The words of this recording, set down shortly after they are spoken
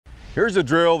Here's a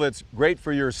drill that's great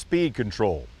for your speed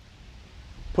control.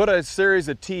 Put a series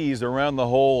of tees around the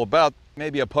hole about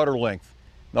maybe a putter length.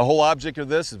 The whole object of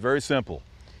this is very simple.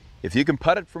 If you can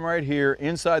putt it from right here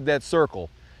inside that circle,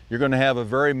 you're going to have a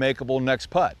very makeable next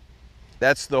putt.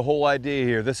 That's the whole idea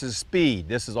here. This is speed.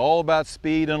 This is all about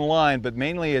speed and line, but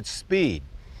mainly it's speed.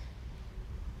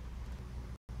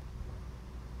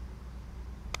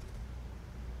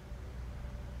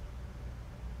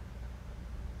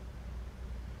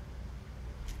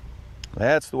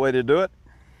 That's the way to do it.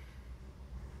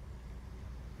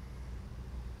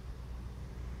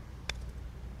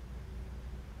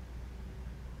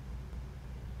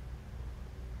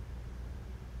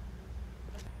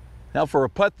 Now for a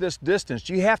putt this distance,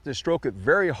 you have to stroke it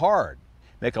very hard.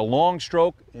 Make a long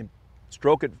stroke and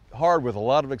stroke it hard with a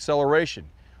lot of acceleration.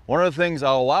 One of the things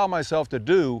I'll allow myself to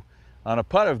do on a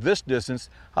putt of this distance,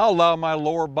 I'll allow my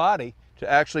lower body to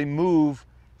actually move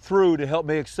through to help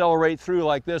me accelerate through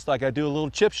like this, like I do a little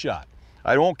chip shot.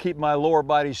 I won't keep my lower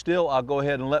body still. I'll go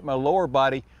ahead and let my lower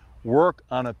body work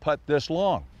on a putt this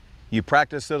long. You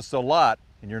practice this a lot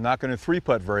and you're not going to three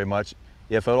putt very much,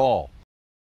 if at all.